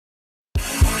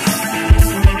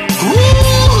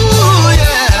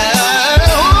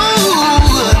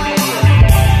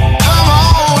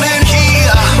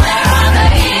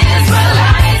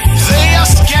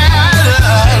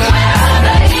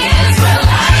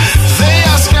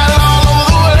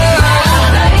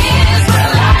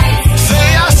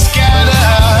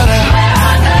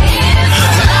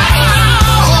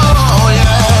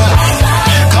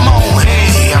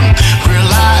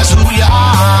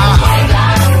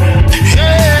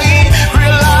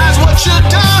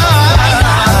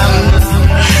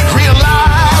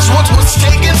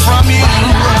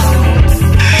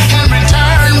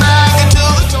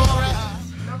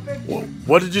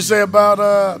did you say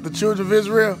about the children of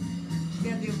Israel?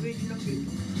 They're the original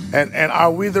people. And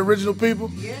are we the original people?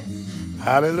 Yes.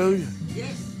 Hallelujah.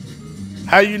 Yes.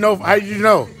 How you know? How you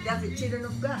know? That's the children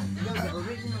of God. They're the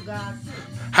original God.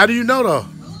 How do you know though?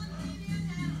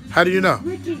 How do you know?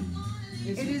 Written.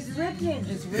 It is written.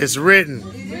 It's written.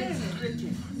 It is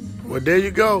written. Well, there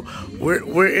you go.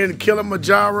 We're in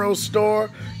Kilimanjaro store.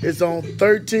 It's on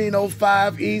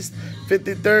 1305 East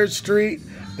 53rd Street.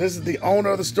 This is the owner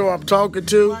of the store I'm talking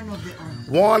to. One of the owners.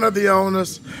 One of the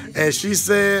owners. And she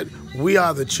said, we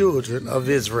are the children of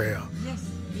Israel. Yes.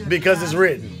 Because it's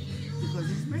written. Because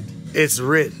it's written. It's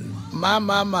written.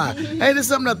 My. Ain't it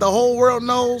something that the whole world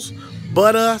knows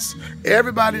but us?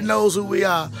 Everybody knows who we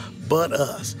are but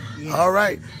us. Yes. All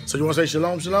right. So you want to say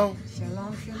shalom, shalom?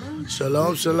 Shalom, shalom.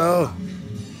 Shalom, shalom.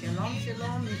 Shalom,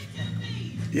 shalom.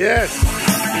 Yes.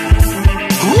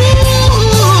 Woo!